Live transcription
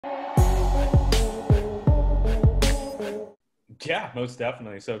Yeah, most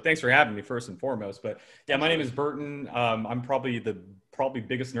definitely. So thanks for having me first and foremost. But yeah, my name is Burton. I'm probably the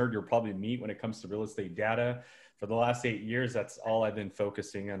biggest nerd you'll probably meet when it comes to real estate data. For the last 8 years, that's all I've been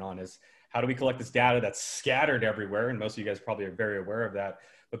focusing in on is how do we collect this data that's scattered everywhere? And most of you guys probably are very aware of that,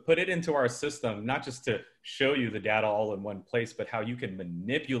 but put it into our system, not just to show you the data all in one place, but how you can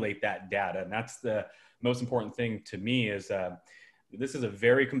manipulate that data. And that's the most important thing to me is this is a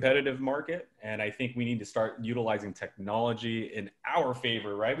very competitive market, and I think we need to start utilizing technology in our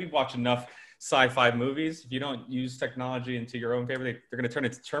favor, right? We've watched enough sci-fi movies. If you don't use technology into your own favor, they're going to turn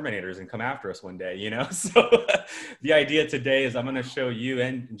into Terminators and come after us one day, you know? So the idea today is I'm going to show you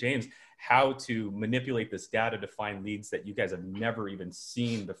and James how to manipulate this data to find leads that you guys have never even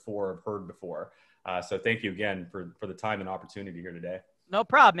seen before or heard before. So thank you again for the time and opportunity here today. No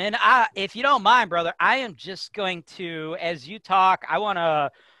problem. And if you don't mind, brother, I am just going to, as you talk, I want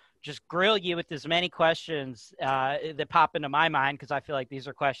to just grill you with as many questions that pop into my mind, because I feel like these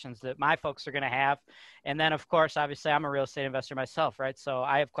are questions that my folks are going to have. And then, of course, obviously, I'm a real estate investor myself, right? So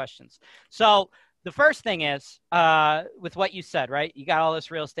I have questions. So the first thing is with what you said, right? You got all this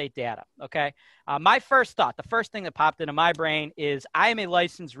real estate data, okay? My first thought, the first thing that popped into my brain is I am a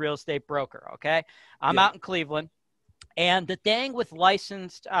licensed real estate broker, okay? I'm out in Cleveland. And the thing with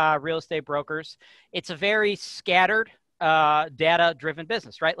licensed real estate brokers, it's a very scattered data-driven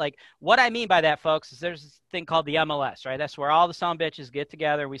business, right? Like what I mean by that, folks, is there's this thing called the MLS, right? That's where all the son bitches get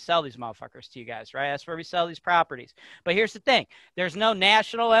together. We sell these motherfuckers to you guys, right? That's where we sell these properties. But here's the thing. There's no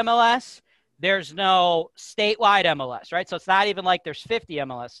national MLS. There's no statewide MLS, right? So it's not even like there's 50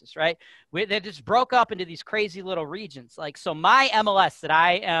 MLSs, right? They just broke up into these crazy little regions. Like, so my MLS that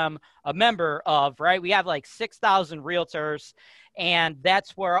I am a member of, right? We have like 6,000 realtors, and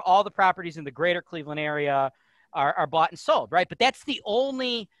that's where all the properties in the greater Cleveland area are bought and sold, right? But that's the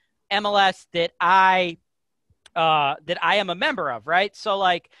only MLS that I am a member of, right? So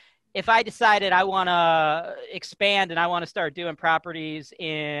like, if I decided I want to expand and I want to start doing properties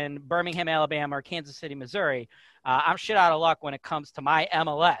in Birmingham, Alabama, or Kansas City, Missouri, I'm shit out of luck when it comes to my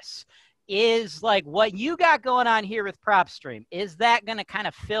MLS. Is like what you got going on here with PropStream, is that going to kind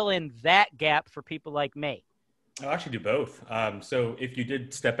of fill in that gap for people like me? I'll actually do both. So if you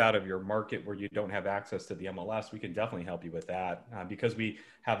did step out of your market where you don't have access to the MLS, we can definitely help you with that. Because we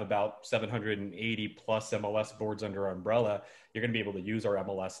have about 780 plus MLS boards under our umbrella, you're going to be able to use our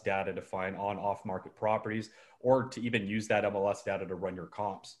MLS data to find on off market properties, or to even use that MLS data to run your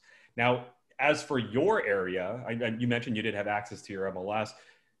comps. Now, as for your area, you mentioned you did have access to your MLS.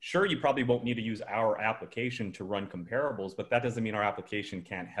 Sure, you probably won't need to use our application to run comparables, but that doesn't mean our application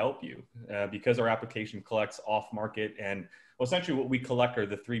can't help you because our application collects off-market, and well, essentially what we collect are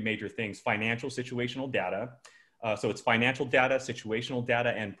the three major things: financial situational data. So it's financial data, situational data,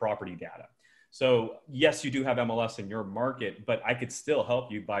 and property data. So yes, you do have MLS in your market, but I could still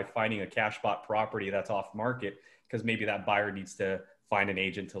help you by finding a cash bought property that's off market because maybe that buyer needs to find an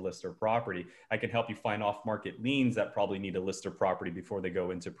agent to list their property. I can help you find off-market liens that probably need to list their property before they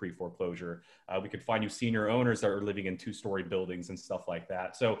go into pre-foreclosure. We could find you senior owners that are living in two-story buildings and stuff like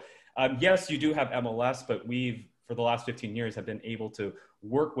that. So yes, you do have MLS, but we've, for the last 15 years, have been able to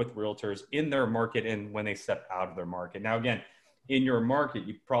work with realtors in their market and when they step out of their market. Now, again, in your market,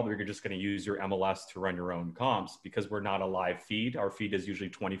 you probably are just going to use your MLS to run your own comps because we're not a live feed. Our feed is usually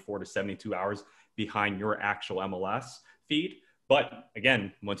 24 to 72 hours behind your actual MLS feed. But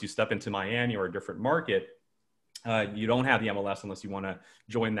again, once you step into Miami or a different market, you don't have the MLS unless you want to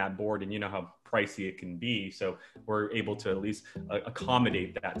join that board, and you know how pricey it can be. So we're able to at least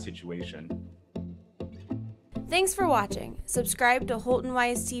accommodate that situation. Thanks for watching. Subscribe to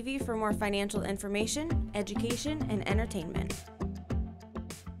HoltonWiseTV for more financial information, education, and entertainment.